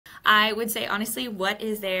I would say, honestly, what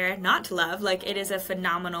is there not to love? Like, it is a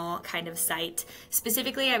phenomenal kind of site.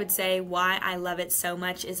 Specifically, I would say why I love it so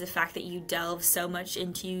much is the fact that you delve so much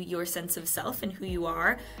into your sense of self and who you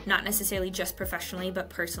are, not necessarily just professionally, but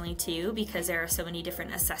personally too, because there are so many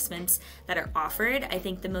different assessments that are offered. I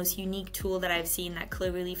think the most unique tool that I've seen that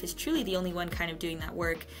Cloverleaf is truly the only one kind of doing that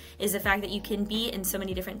work is the fact that you can be in so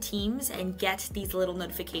many different teams and get these little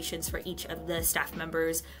notifications for each of the staff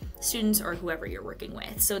members, students, or whoever you're working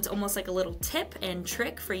with. So it's almost like a little tip and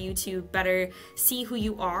trick for you to better see who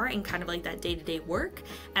you are in kind of like that day-to-day work,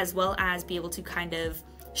 as well as be able to kind of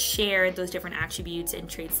share those different attributes and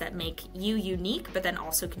traits that make you unique, but then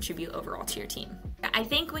also contribute overall to your team. I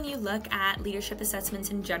think when you look at leadership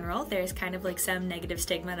assessments in general, there's kind of like some negative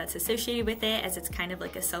stigma that's associated with it, as it's kind of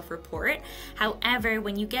like a self-report. However,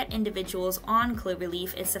 when you get individuals on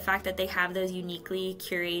Cloverleaf, it's the fact that they have those uniquely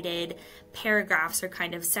curated paragraphs or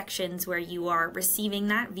kind of sections where you are receiving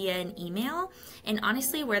that via an email. And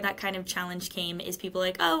honestly, where that kind of challenge came is people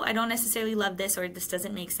like, oh, I don't necessarily love this, or this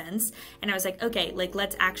doesn't make sense. And I was like, okay, like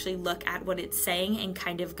let's actually look at what it's saying and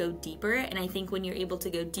kind of go deeper. And I think when you're able to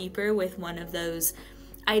go deeper with one of those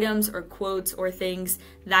items or quotes or things,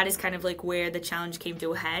 that is kind of like where the challenge came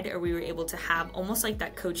to a head, or we were able to have almost like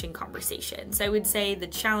that coaching conversation. So I would say the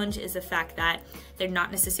challenge is the fact that they're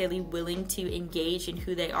not necessarily willing to engage in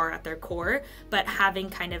who they are at their core, but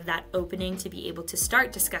having kind of that opening to be able to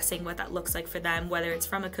start discussing what that looks like for them, whether it's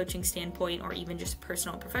from a coaching standpoint or even just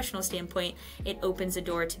personal and professional standpoint, it opens the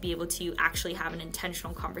door to be able to actually have an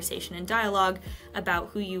intentional conversation and dialogue about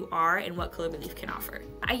who you are and what Cloverleaf can offer.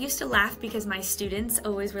 I used to laugh because my students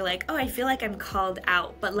always were like, oh, I feel like I'm called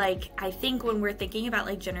out. But like, I think when we're thinking about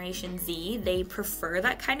like Generation Z, they prefer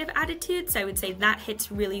that kind of attitude. So I would say that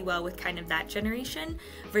hits really well with kind of that generation,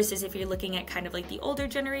 versus if you're looking at kind of like the older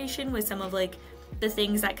generation with some of like the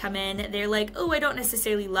things that come in, they're like, oh, I don't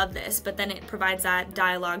necessarily love this. But then it provides that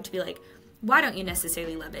dialogue to be like, why don't you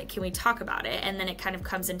necessarily love it? Can we talk about it? And then it kind of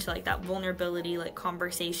comes into like that vulnerability, like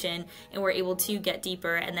conversation, and we're able to get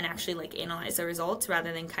deeper and then actually like analyze the results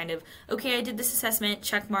rather than kind of, okay, I did this assessment,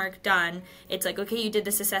 check mark, done. It's like, okay, you did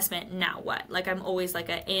this assessment, now what? Like I'm always like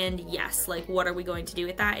and yes, like what are we going to do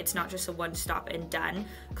with that? It's not just a one stop and done.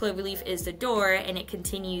 Cloverleaf is the door, and it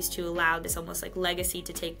continues to allow this almost like legacy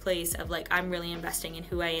to take place of like, I'm really investing in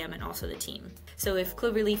who I am and also the team. So if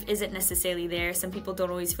Cloverleaf isn't necessarily there, some people don't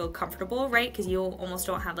always feel comfortable, right? Because you almost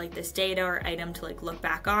don't have like this data or item to like look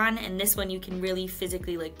back on. And this one you can really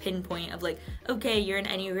physically like pinpoint of like, okay, you're an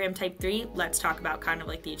Enneagram type 3, let's talk about kind of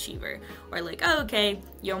like the achiever. Or like, oh, okay,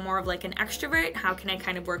 you're more of like an extrovert, how can I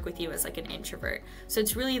kind of work with you as like an introvert? So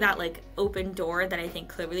it's really that like open door that I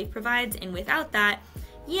think Cloverleaf provides. And without that,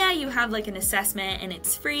 yeah, you have like an assessment and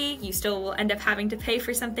it's free. You still will end up having to pay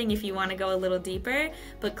for something if you want to go a little deeper,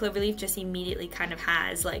 but Cloverleaf just immediately kind of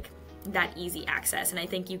has like that easy access, and I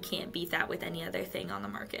think you can't beat that with any other thing on the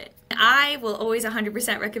market. I will always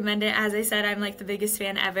 100% recommend it. As I said, I'm like the biggest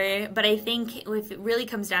fan ever, but I think if it really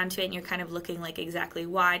comes down to it and you're kind of looking like exactly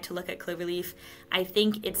why to look at Cloverleaf, I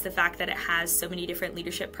think it's the fact that it has so many different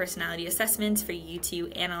leadership personality assessments for you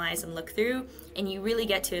to analyze and look through, and you really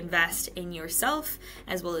get to invest in yourself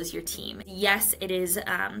as well as your team. Yes, it is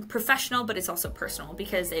professional, but it's also personal,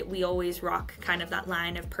 because we always rock kind of that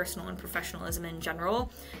line of personal and professionalism in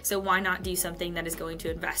general. So why not do something that is going to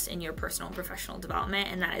invest in your personal and professional development?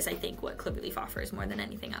 And that is, I think, what Cloverleaf offers more than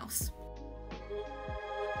anything else.